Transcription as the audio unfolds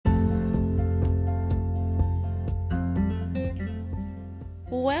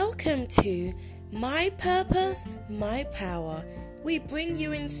Welcome to My Purpose, My Power. We bring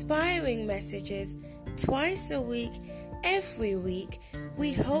you inspiring messages twice a week, every week.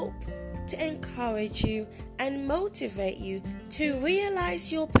 We hope to encourage you and motivate you to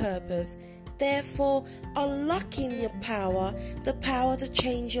realize your purpose, therefore unlocking your power, the power to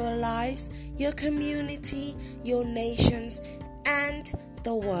change your lives, your community, your nations, and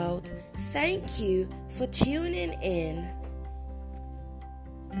the world. Thank you for tuning in.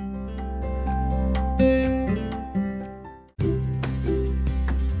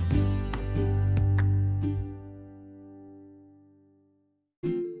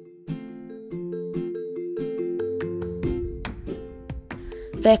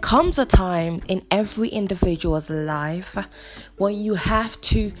 There comes a time in every individual's life when you have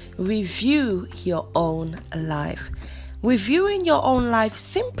to review your own life. Reviewing your own life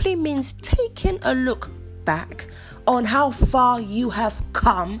simply means taking a look back on how far you have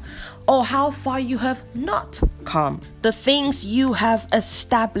come or how far you have not come. The things you have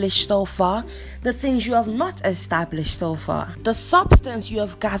established so far, the things you have not established so far, the substance you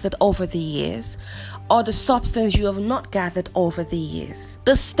have gathered over the years, or the substance you have not gathered over the years,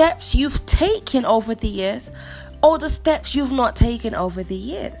 the steps you've taken over the years, or the steps you've not taken over the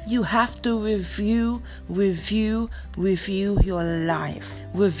years. You have to review your life.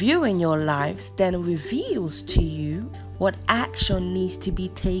 Reviewing your lives then reveals to you what action needs to be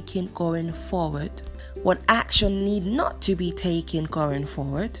taken going forward, what action need not to be taken going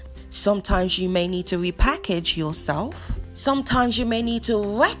forward. Sometimes you may need to repackage yourself. Sometimes you may need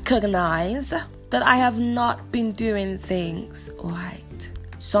to recognize that I have not been doing things right.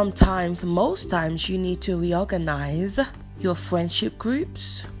 Sometimes, most times, you need to reorganize your friendship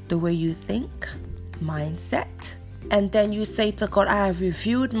groups, the way you think, mindset. And then you say to God, I have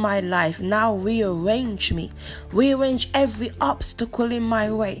reviewed my life. Now rearrange me. Rearrange every obstacle in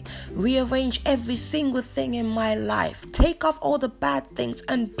my way. Rearrange every single thing in my life. Take off all the bad things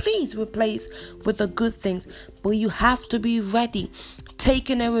and please replace with the good things. But you have to be ready.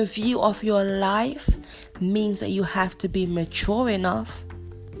 Taking a review of your life means that you have to be mature enough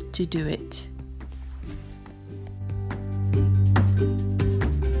to do it.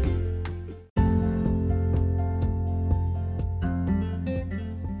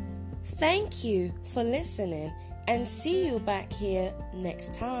 Thank you for listening and see you back here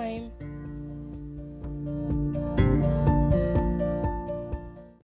next time.